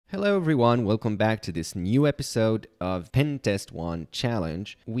Hello everyone, welcome back to this new episode of Pentest 1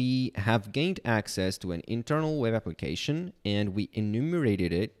 Challenge. We have gained access to an internal web application and we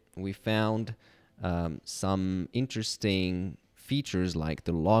enumerated it. We found some interesting features like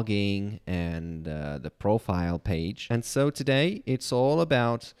the logging and the profile page. And so today it's all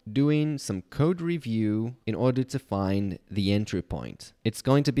about doing some code review in order to find the entry point. It's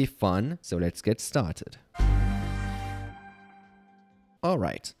going to be fun, so let's get started. All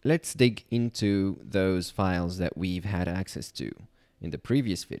right, let's dig into those files that we've had access to in the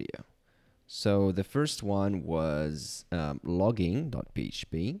previous video. So the first one was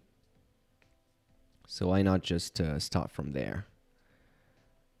logging.php. So why not just start from there?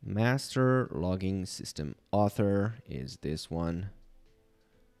 Master logging system author is this one.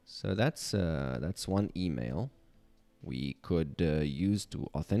 So that's one email we could use to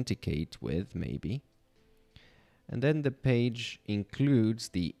authenticate with, maybe. And then the page includes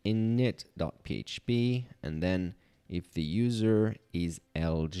the init.php, and then if the user is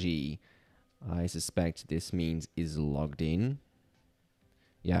LG, I suspect this means is logged in.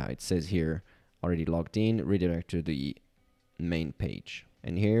 Yeah, it says here, already logged in, redirect to the main page.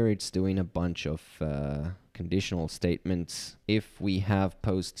 And here it's doing a bunch of conditional statements. If we have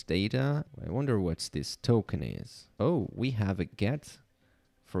post data, I wonder what this token is. Oh, we have a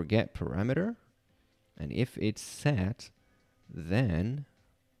forget parameter. And if it's set, then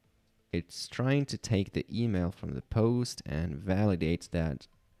it's trying to take the email from the post and validate that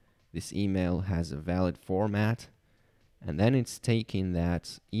this email has a valid format. And then it's taking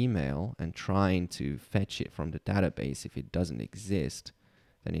that email and trying to fetch it from the database. If it doesn't exist,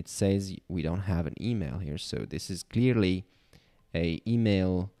 then it says we don't have an email here. So this is clearly a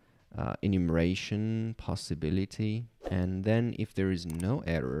email enumeration possibility. And then if there is no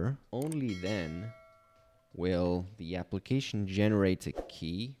error, only then will the application generate a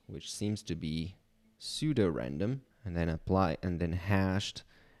key, which seems to be pseudo-random, and then apply and then hashed,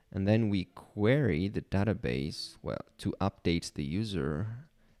 and then we query the database, well, to update the user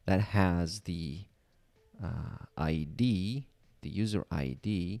that has the ID, the user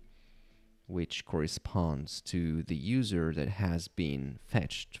ID, which corresponds to the user that has been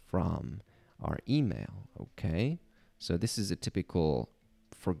fetched from our email. Okay, so this is a typical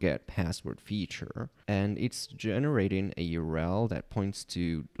forget password feature, and it's generating a URL that points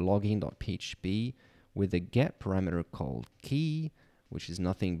to login.php with a get parameter called key, which is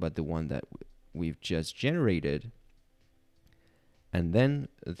nothing but the one that we've just generated, and then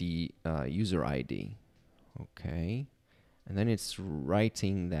the user ID. Okay, and then it's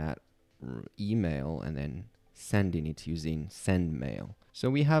writing that email and then sending it using sendmail. So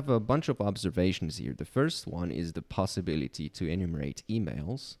we have a bunch of observations here. The first one is the possibility to enumerate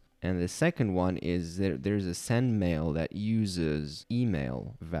emails. And the second one is there's a sendmail that uses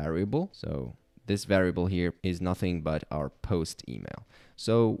email variable. So this variable here is nothing but our post email.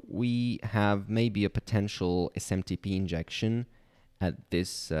 So we have maybe a potential SMTP injection at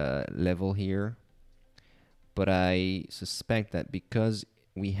this level here. But I suspect that because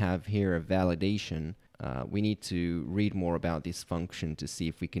we have here a validation, we need to read more about this function to see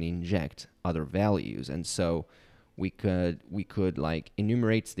if we can inject other values. And so we could like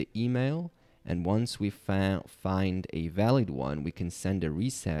enumerate the email, and once we find a valid one, we can send a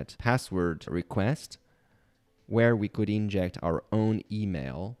reset password request where we could inject our own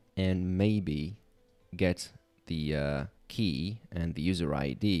email and maybe get the key and the user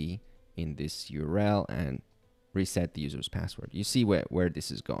ID in this URL and reset the user's password. You see where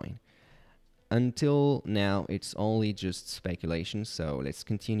this is going. Until now, it's only just speculation, so let's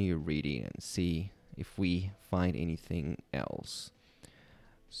continue reading and see if we find anything else.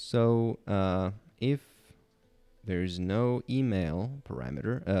 So if there's no email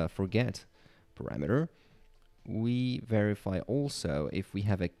parameter, forget parameter, we verify also if we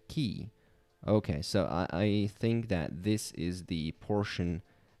have a key. Okay, so I think that this is the portion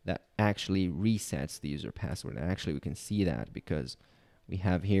that actually resets the user password. And actually, we can see that because we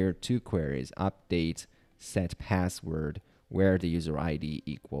have here two queries: update set password, where the user ID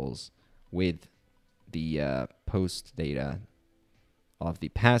equals with the post data of the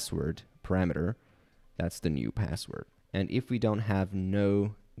password parameter. That's the new password. And if we don't have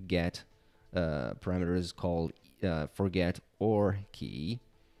no get parameters called forget or key,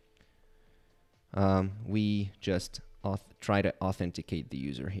 we just try to authenticate the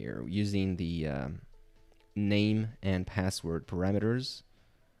user here using the name and password parameters,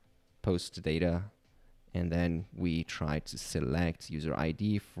 post data, and then we try to select user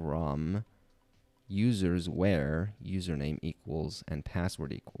ID from users where username equals and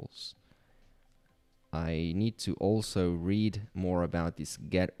password equals. I need to also read more about this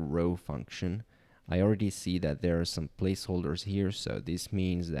get row function. I already see that there are some placeholders here, so this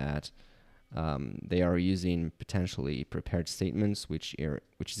means that they are using potentially prepared statements, which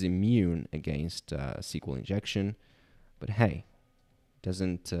is immune against SQL injection. But hey,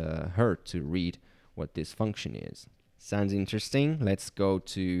 doesn't hurt to read what this function is. Sounds interesting. Let's go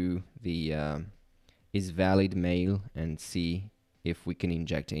to the isValidMail and see if we can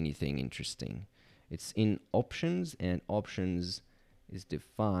inject anything interesting. It's in options, and options is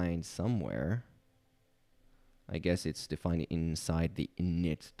defined somewhere. I guess it's defined inside the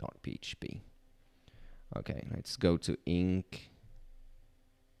init.php. Okay, let's go to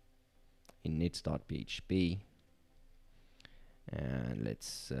init.php, and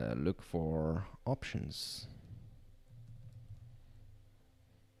let's look for options.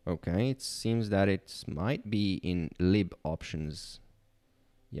 Okay, it seems that it might be in lib options.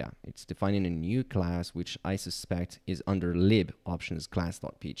 Yeah, it's defining a new class, which I suspect is under lib options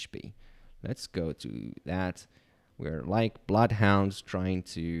class.php. Let's go to that. We're like bloodhounds trying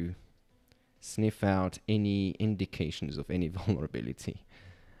to sniff out any indications of any vulnerability.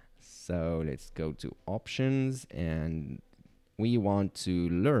 So let's go to options, and we want to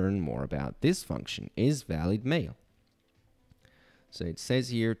learn more about this function, isValidMail. So it says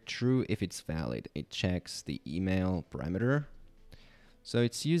here true if it's valid. It checks the email parameter. So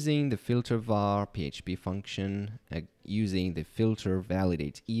it's using the filter var PHP function, using the filter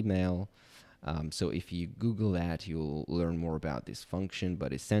validate email. So if you Google that, you'll learn more about this function,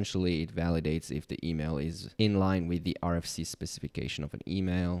 but essentially it validates if the email is in line with the RFC specification of an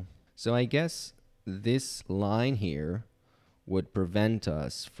email. So I guess this line here would prevent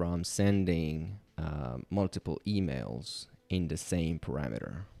us from sending multiple emails in the same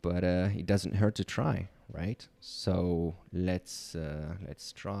parameter, but it doesn't hurt to try, right? So let's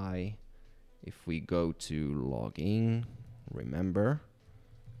try. If we go to login, remember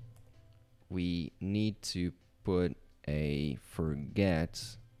we need to put a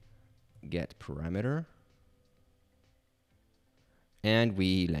forget get parameter, and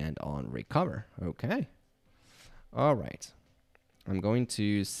we land on recover. Okay, all right, I'm going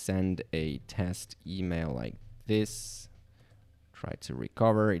to send a test email like this. Try to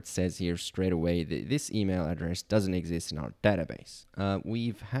recover. It says here straight away that this email address doesn't exist in our database.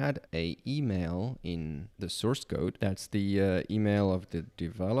 We've had a email in the source code. That's the email of the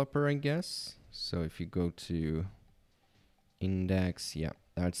developer, I guess. So if you go to index, yeah,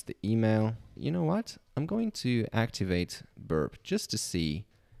 that's the email. You know what? I'm going to activate burp just to see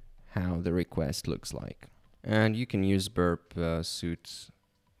how the request looks like. And you can use burp suit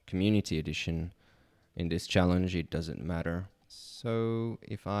community edition in this challenge. It doesn't matter. So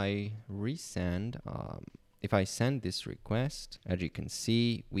if I resend, if I send this request, as you can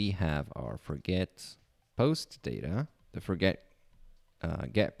see, we have our forget post data, the forget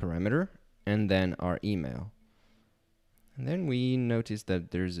get parameter, and then our email. And then we notice that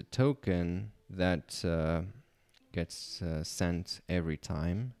there's a token that gets sent every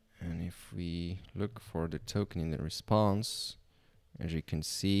time. And if we look for the token in the response, as you can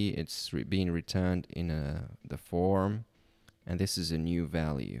see, it's being returned in the form. And this is a new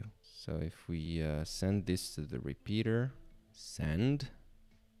value. So if we send this to the repeater, send,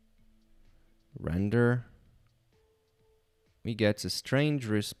 render, we get a strange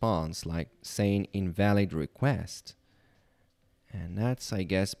response like saying invalid request. And that's, I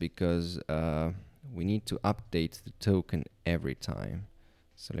guess, because we need to update the token every time.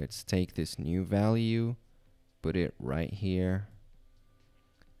 So let's take this new value, put it right here,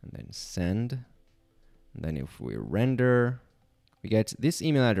 and then send. And then if we render, we get this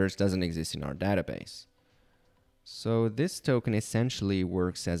email address doesn't exist in our database. So this token essentially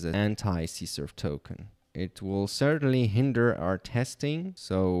works as an anti-cserv token. It will certainly hinder our testing,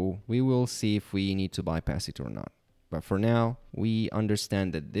 so we will see if we need to bypass it or not. But for now, we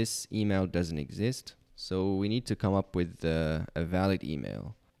understand that this email doesn't exist, so we need to come up with a valid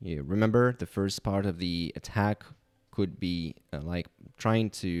email. You remember, the first part of the attack could be like trying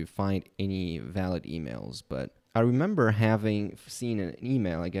to find any valid emails, but I remember having seen an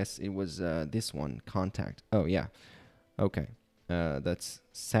email. I guess it was this one, contact. Oh, yeah. Okay. That's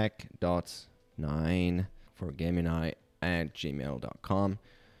sec.9 for Gemini@gmail.com.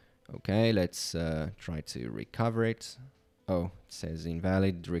 Okay, let's try to recover it. Oh, it says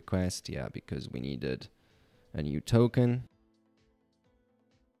invalid request. Yeah, because we needed a new token.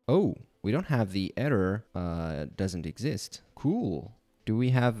 Oh, we don't have the error. Doesn't exist. Cool. Do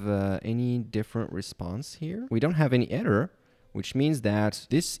we have any different response here? We don't have any error, which means that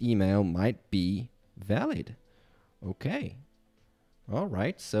this email might be valid. Okay. All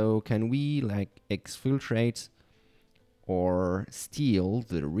right, so can we like exfiltrate or steal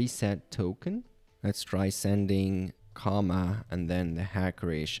the reset token? Let's try sending comma and then the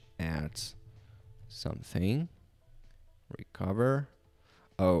hackerish at something. Recover.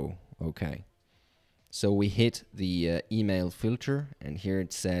 Oh, okay. So we hit the email filter, and here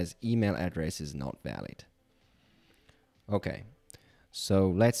it says email address is not valid. Okay, so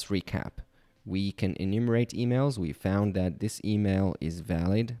let's recap. We can enumerate emails. We found that this email is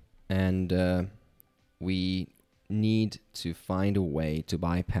valid, and we need to find a way to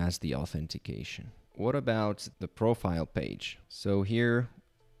bypass the authentication. What about the profile page? So here,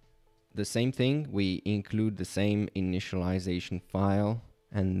 the same thing. We include the same initialization file,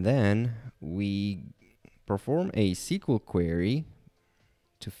 and then we perform a SQL query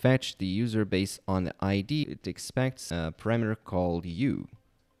to fetch the user based on the ID. It expects a parameter called u.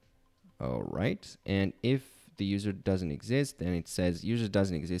 All right, and if the user doesn't exist, then it says user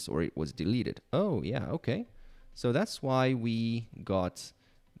doesn't exist or it was deleted. Oh yeah, okay. So that's why we got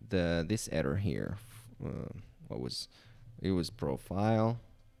this error here. It was profile.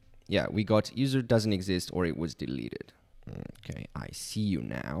 Yeah, we got user doesn't exist or it was deleted. Okay, I see you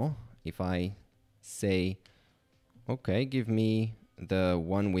now. If I say, okay, give me the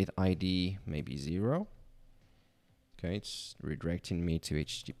one with ID maybe 0. Okay, it's redirecting me to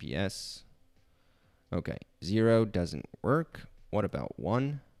HTTPS. Okay, 0 doesn't work. What about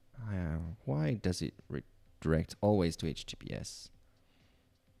 1? Why does it redirect always to HTTPS?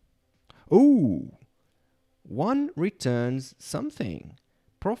 Oh, 1 returns something.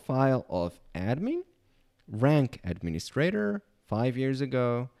 Profile of admin, rank administrator 5 years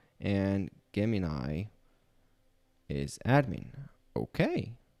ago, and Gemini is admin.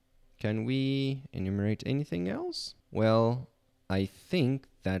 Okay. Can we enumerate anything else? Well, I think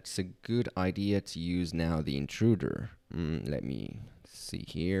that's a good idea to use now the intruder. Let me see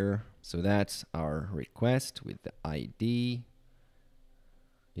here. So that's our request with the ID.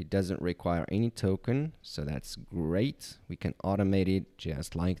 It doesn't require any token, so that's great. We can automate it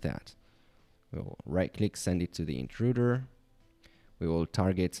just like that. We'll right click, send it to the intruder. We will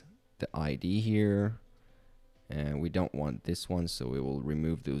target the ID here. And we don't want this one, so we will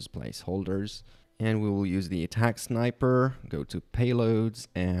remove those placeholders. And we will use the attack sniper, go to payloads,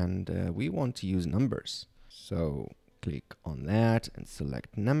 and we want to use numbers. So click on that and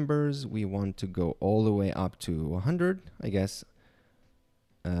select numbers. We want to go all the way up to 100, I guess,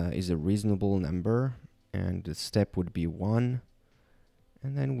 is a reasonable number. And the step would be 1.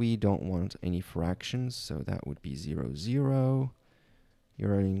 And then we don't want any fractions, so that would be 0, 0.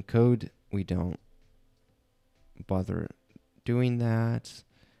 URL encode, we don't bother doing that.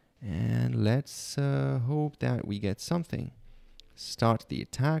 And let's hope that we get something. Start the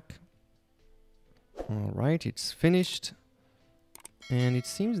attack. All right, it's finished. And it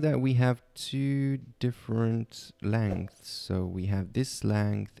seems that we have 2 different lengths. So we have this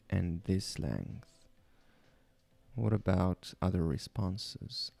length and this length. What about other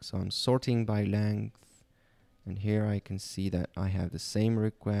responses? So I'm sorting by length. And here I can see that I have the same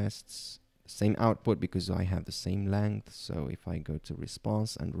requests, same output because I have the same length. So if I go to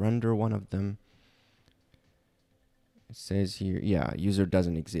response and render one of them, it says here, yeah, user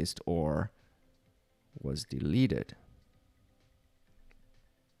doesn't exist or was deleted.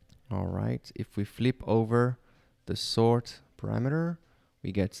 All right, if we flip over the sort parameter,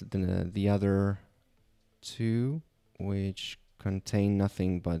 we get the other 2, which contain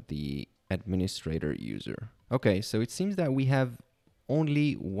nothing but the administrator user. Okay, so it seems that we have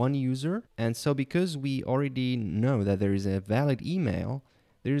only one user, and so because we already know that there is a valid email,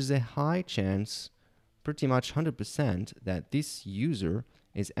 there is a high chance, pretty much 100%, that this user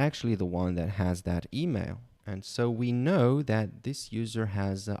is actually the one that has that email. And so we know that this user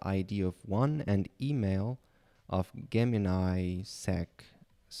has an ID of 1 and email of Gemini sec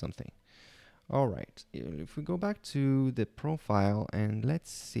something. All right, if we go back to the profile and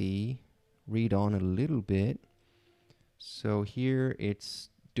let's see, read on a little bit. So here it's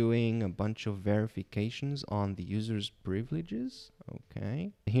doing a bunch of verifications on the user's privileges.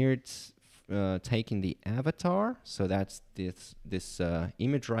 Okay. Here it's taking the avatar. So that's this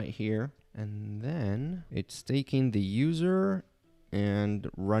image right here. And then it's taking the user and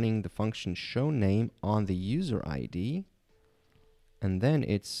running the function showName on the user ID. And then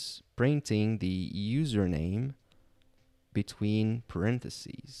it's printing the username between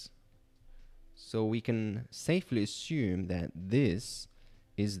parentheses. So we can safely assume that this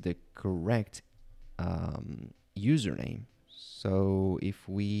is the correct username. So if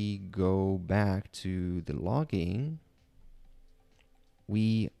we go back to the logging,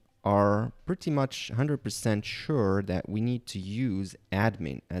 we are pretty much 100% sure that we need to use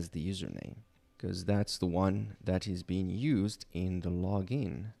admin as the username, because that's the one that is being used in the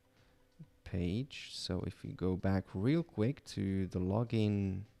login page. So if we go back real quick to the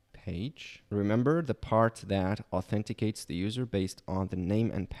login page, remember the part that authenticates the user based on the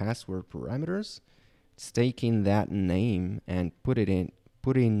name and password parameters? It's taking that name and putting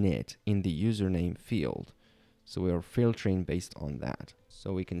it in the username field. So we are filtering based on that.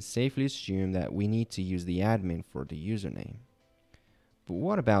 So we can safely assume that we need to use the admin for the username. But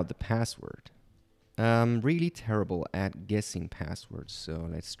what about the password? I'm really terrible at guessing passwords, so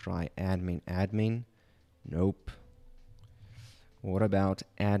let's try admin. Nope. What about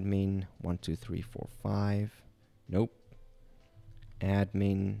admin 12345? Nope.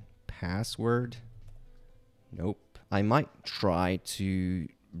 Admin password? Nope. I might try to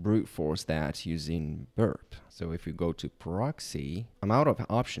brute force that using burp. So if you go to proxy, I'm out of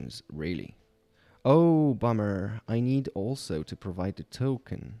options, really. Oh, bummer. I need also to provide the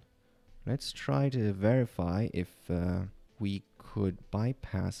token. Let's try to verify if we could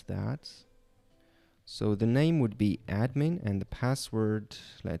bypass that. So the name would be admin and the password,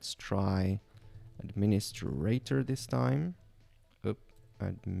 let's try administrator this time.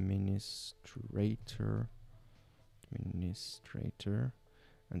 Administrator.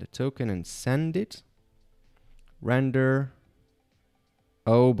 And the token and send it. Render.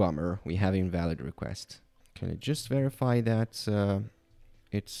 Oh, bummer. We have invalid request. Can I just verify that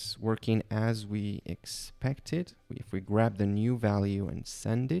it's working as we expected? If we grab the new value and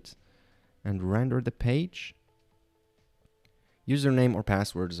send it and render the page, username or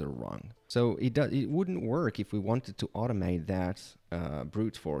passwords are wrong. So it wouldn't work if we wanted to automate that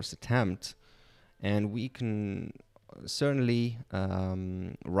brute force attempt. And we can certainly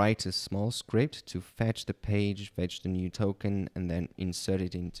write a small script to fetch the page, fetch the new token, and then insert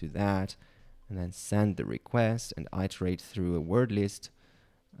it into that, and then send the request and iterate through a word list.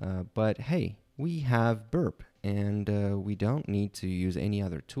 But hey, we have burp, and we don't need to use any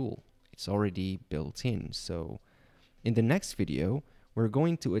other tool. It's already built in. So in the next video, we're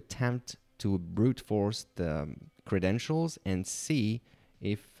going to attempt to brute force the credentials and see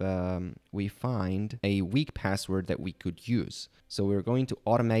if we find a weak password that we could use. So we're going to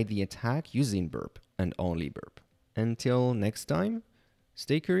automate the attack using burp and only burp. Until next time,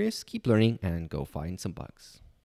 stay curious, keep learning, and go find some bugs.